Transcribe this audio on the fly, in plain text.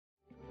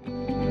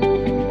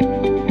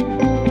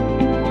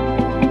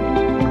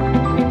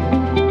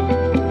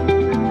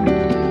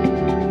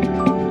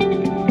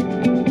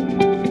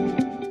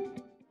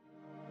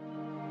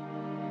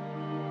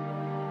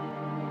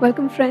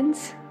Welcome,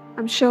 friends.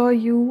 I'm sure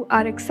you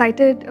are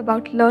excited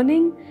about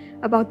learning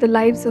about the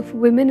lives of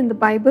women in the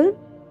Bible.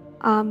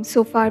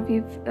 So far,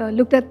 we've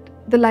looked at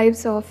the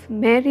lives of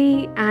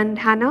Mary and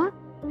Hannah,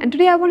 and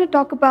today I want to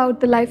talk about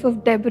the life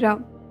of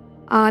Deborah.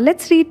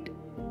 Let's read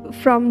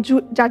from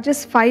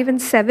Judges 5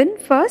 and 7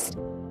 first.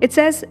 It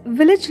says,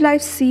 "Village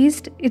life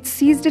ceased, it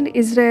ceased in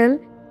Israel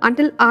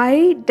until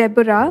I,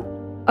 Deborah,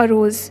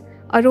 arose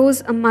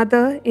a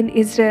mother in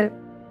Israel."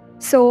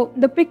 So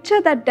the picture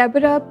that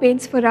Deborah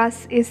paints for us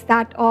is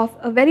that of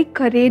a very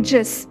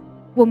courageous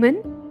woman,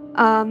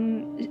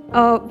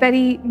 a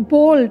very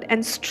bold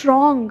and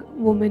strong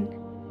woman.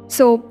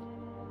 So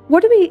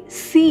what do we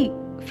see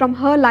from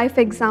her life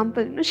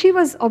example? She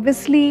was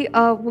obviously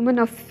a woman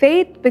of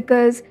faith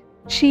because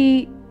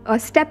she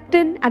stepped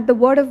in at the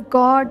word of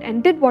God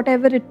and did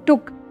whatever it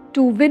took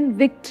to win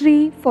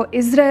victory for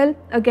Israel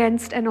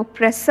against an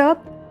oppressor.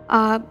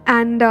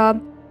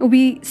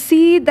 We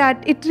see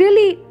that it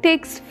really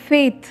takes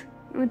faith.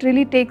 It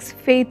really takes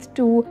faith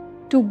to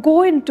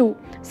go into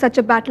such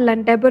a battle,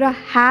 and Deborah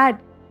had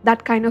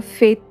that kind of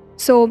faith.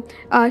 So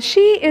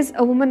she is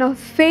a woman of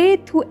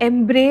faith who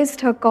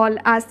embraced her call.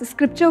 As the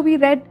scripture we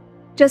read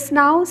just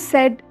now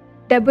said,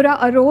 Deborah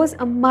arose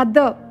a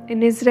mother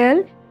in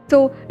Israel.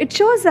 So it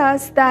shows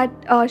us that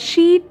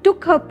she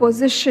took her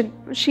position.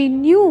 She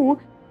knew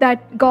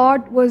that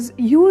God was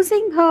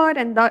using her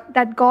and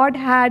that God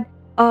had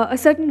a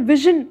certain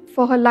vision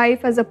for her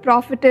life as a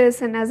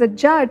prophetess and as a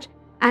judge,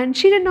 and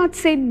she did not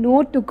say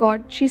no to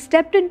God. She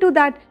stepped into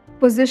that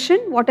position,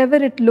 whatever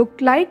it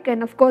looked like,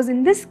 and of course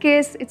in this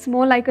case it's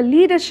more like a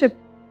leadership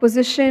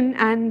position,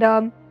 and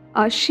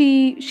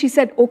she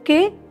said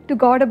okay to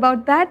God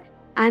about that,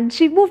 and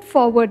she moved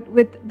forward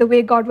with the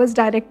way God was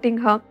directing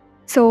her.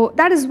 So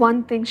that is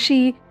one thing.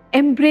 She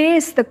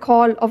embraced the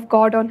call of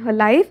God on her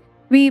life.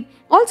 We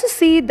also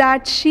see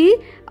that she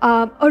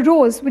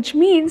arose, which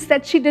means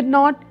that she did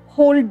not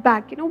hold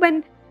back.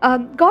 When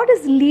God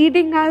is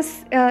leading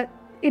us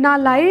in our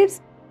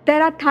lives,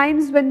 there are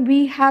times when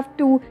we have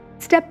to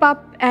step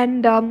up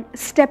and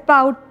step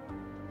out,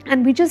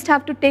 and we just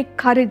have to take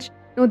courage.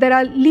 There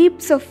are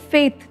leaps of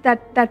faith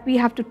that we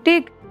have to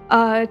take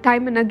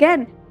time and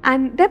again.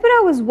 And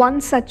Deborah was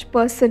one such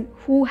person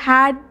who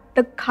had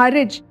the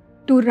courage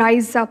to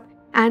rise up,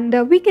 and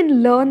we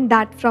can learn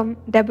that from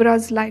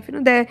Deborah's life.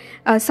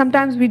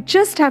 Sometimes we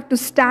just have to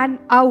stand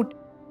out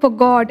for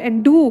God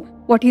and do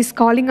what He's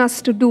calling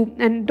us to do,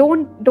 and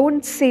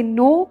don't say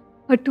no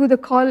to the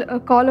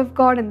call of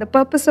God and the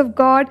purpose of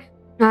God.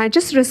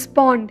 Just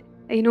respond,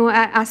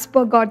 as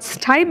per God's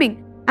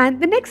timing. And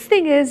the next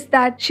thing is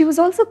that she was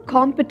also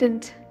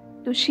competent.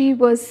 She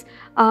was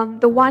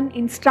the one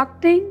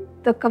instructing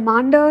the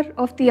commander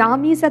of the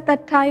armies at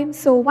that time.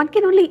 So one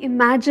can only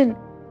imagine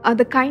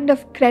the kind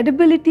of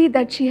credibility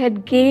that she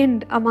had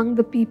gained among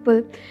the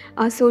people.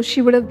 So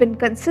she would have been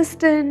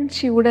consistent.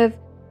 She would have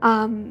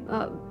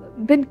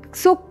been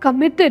so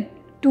committed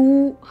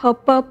to her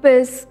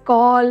purpose,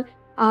 call,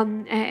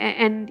 and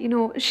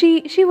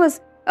she was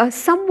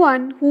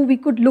someone who we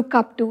could look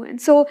up to. And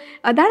so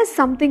that is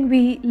something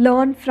we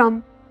learn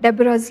from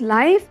Deborah's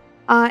life.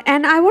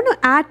 And I want to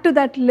add to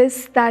that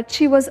list that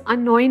she was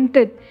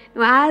anointed.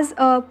 As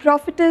a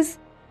prophetess,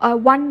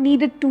 one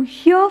needed to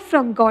hear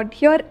from God,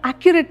 hear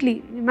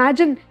accurately.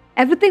 Imagine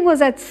everything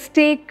was at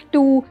stake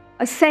to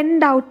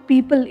send out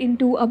people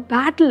into a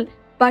battle,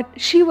 but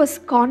she was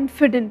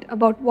confident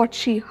about what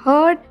she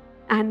heard,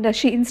 and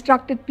she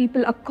instructed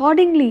people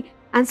accordingly.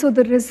 And so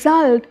the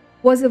result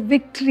was a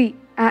victory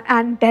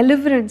and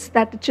deliverance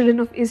that the children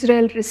of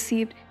Israel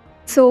received.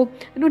 So,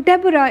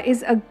 Deborah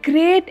is a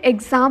great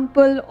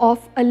example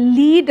of a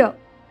leader,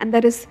 and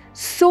there is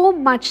so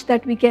much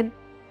that we can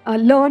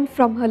learn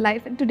from her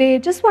life. And today I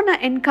just want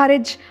to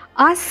encourage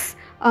us,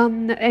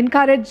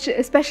 encourage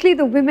especially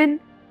the women,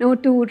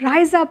 to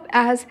rise up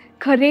as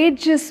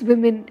courageous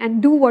women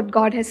and do what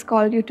God has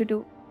called you to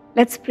do.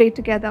 Let's pray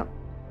together.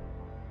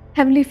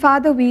 Heavenly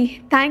Father,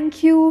 we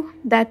thank you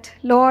that,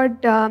 Lord,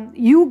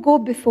 you go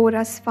before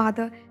us,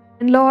 Father.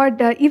 And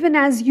Lord, even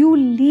as you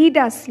lead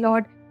us,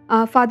 Lord,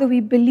 Father, we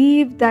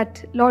believe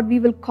that, Lord, we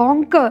will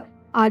conquer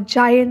our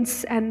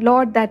giants, and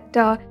Lord, that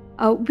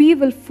we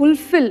will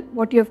fulfill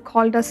what you have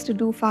called us to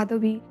do, Father.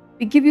 We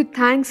give you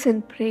thanks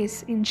and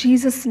praise. In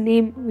Jesus'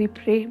 name we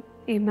pray.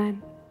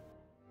 Amen.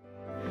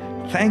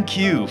 Thank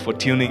you for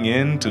tuning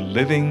in to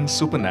Living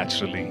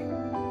Supernaturally.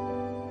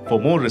 For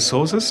more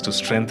resources to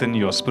strengthen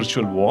your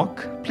spiritual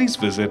walk, please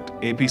visit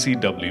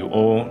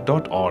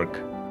apcwo.org.